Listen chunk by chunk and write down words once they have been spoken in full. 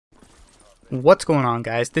What's going on,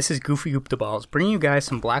 guys? This is Goofy Goop the Balls, bringing you guys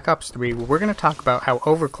some Black Ops 3 where we're going to talk about how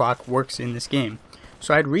overclock works in this game.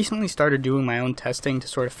 So I'd recently started doing my own testing to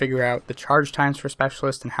sort of figure out the charge times for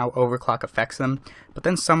specialists and how overclock affects them, but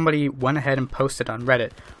then somebody went ahead and posted on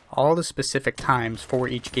Reddit all the specific times for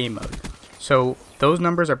each game mode. So those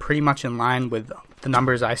numbers are pretty much in line with the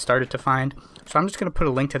numbers I started to find, so I'm just going to put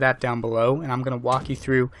a link to that down below, and I'm going to walk you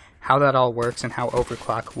through how that all works and how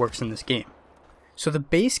overclock works in this game. So the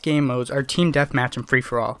base game modes are Team Deathmatch and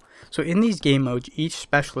Free-for-All. So in these game modes, each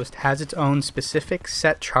specialist has its own specific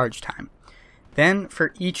set charge time. Then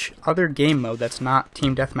for each other game mode that's not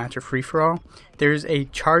Team Deathmatch or Free-for-All, there's a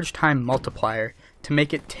charge time multiplier to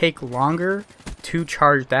make it take longer to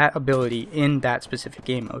charge that ability in that specific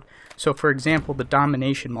game mode. So for example, the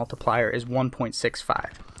Domination multiplier is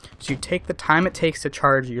 1.65. So you take the time it takes to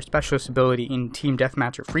charge your specialist ability in Team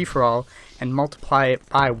Deathmatch or Free-for-All and multiply it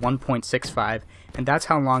by 1.65, and that's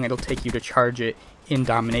how long it'll take you to charge it in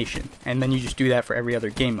Domination. And then you just do that for every other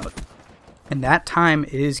game mode. And that time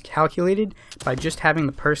is calculated by just having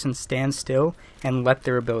the person stand still and let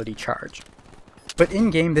their ability charge. But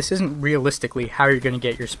in-game, this isn't realistically how you're going to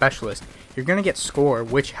get your specialist. You're going to get score,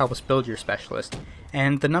 which helps build your specialist.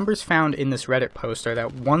 And the numbers found in this Reddit post are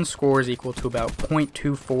that one score is equal to about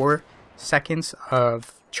 0.24 seconds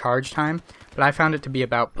of charge time, but I found it to be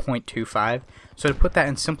about 0.25. So to put that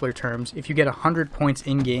in simpler terms, if you get 100 points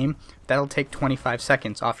in-game, that'll take 25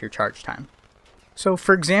 seconds off your charge time. So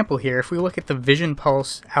for example here, if we look at the Vision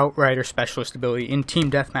Pulse Outrider Specialist ability in Team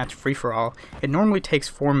Deathmatch Free-for-All, it normally takes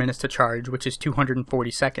 4 minutes to charge, which is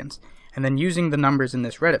 240 seconds. And then using the numbers in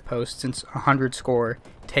this Reddit post, since 100 score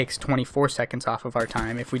takes 24 seconds off of our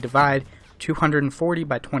time, if we divide 240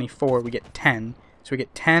 by 24, we get 10. So we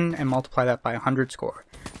get 10 and multiply that by 100 score.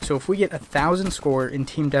 So if we get 1,000 score in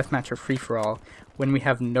Team Deathmatch or Free-for-All, when we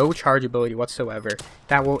have no charge ability whatsoever,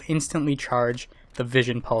 that will instantly charge the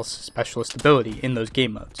Vision Pulse Specialist ability in those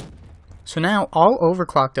game modes. So now all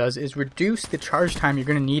Overclock does is reduce the charge time you're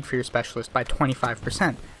going to need for your specialist by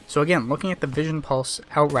 25%. So again, looking at the Vision Pulse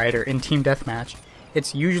Outrider in Team Deathmatch,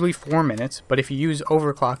 it's usually 4 minutes, but if you use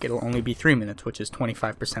Overclock, it'll only be 3 minutes, which is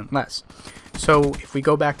 25% less. So if we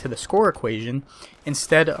go back to the score equation,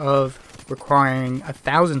 instead of requiring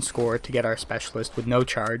 1,000 score to get our specialist with no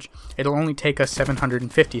charge, it'll only take us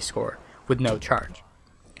 750 score with no charge.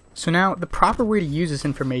 So now, the proper way to use this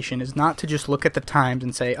information is not to just look at the times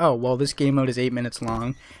and say, oh, well, this game mode is 8 minutes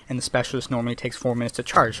long, and the specialist normally takes 4 minutes to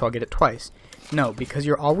charge, so I'll get it twice. No, because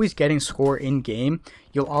you're always getting score in-game,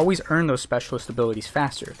 you'll always earn those specialist abilities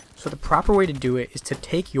faster. So the proper way to do it is to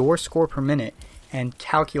take your score per minute and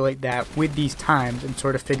calculate that with these times and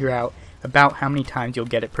sort of figure out about how many times you'll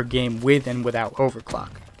get it per game with and without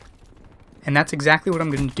overclock. And that's exactly what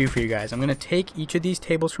I'm going to do for you guys. I'm going to take each of these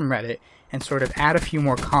tables from Reddit and sort of add a few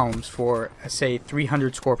more columns for, say,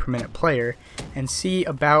 300 score per minute player, and see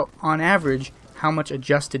about, on average, how much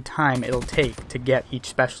adjusted time it'll take to get each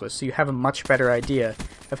specialist, so you have a much better idea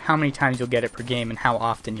of how many times you'll get it per game and how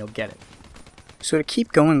often you'll get it. So to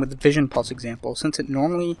keep going with the Vision Pulse example, since it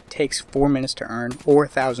normally takes 4 minutes to earn, or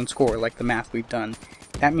 1,000 score like the math we've done,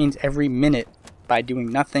 that means every minute, by doing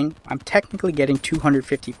nothing, I'm technically getting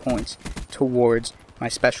 250 points towards my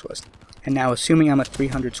specialist. And now, assuming I'm a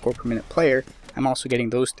 300 score per minute player, I'm also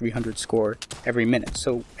getting those 300 score every minute.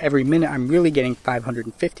 So every minute I'm really getting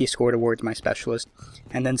 550 score towards my specialist,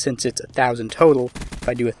 and then since it's 1,000 total, if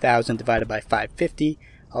I do 1,000 divided by 550,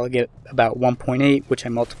 I'll get about 1.8, which I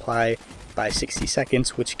multiply by 60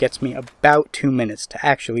 seconds, which gets me about 2 minutes to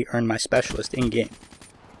actually earn my specialist in-game.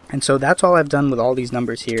 And so that's all I've done with all these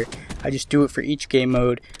numbers here. I just do it for each game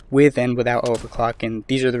mode with and without overclock, and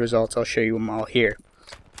these are the results. I'll show you them all here.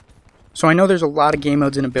 So I know there's a lot of game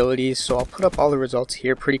modes and abilities, so I'll put up all the results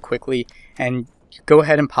here pretty quickly, and go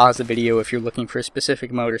ahead and pause the video if you're looking for a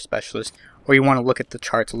specific mode or specialist, or you want to look at the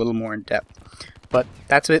charts a little more in depth. But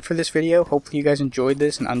that's it for this video. Hopefully you guys enjoyed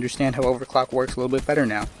this and understand how overclock works a little bit better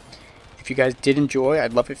now. If you guys did enjoy,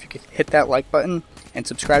 I'd love if you could hit that like button and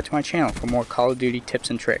subscribe to my channel for more Call of Duty tips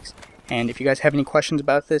and tricks. And if you guys have any questions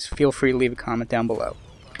about this, feel free to leave a comment down below.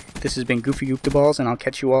 This has been Goofy Goop the Balls, and I'll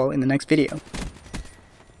catch you all in the next video.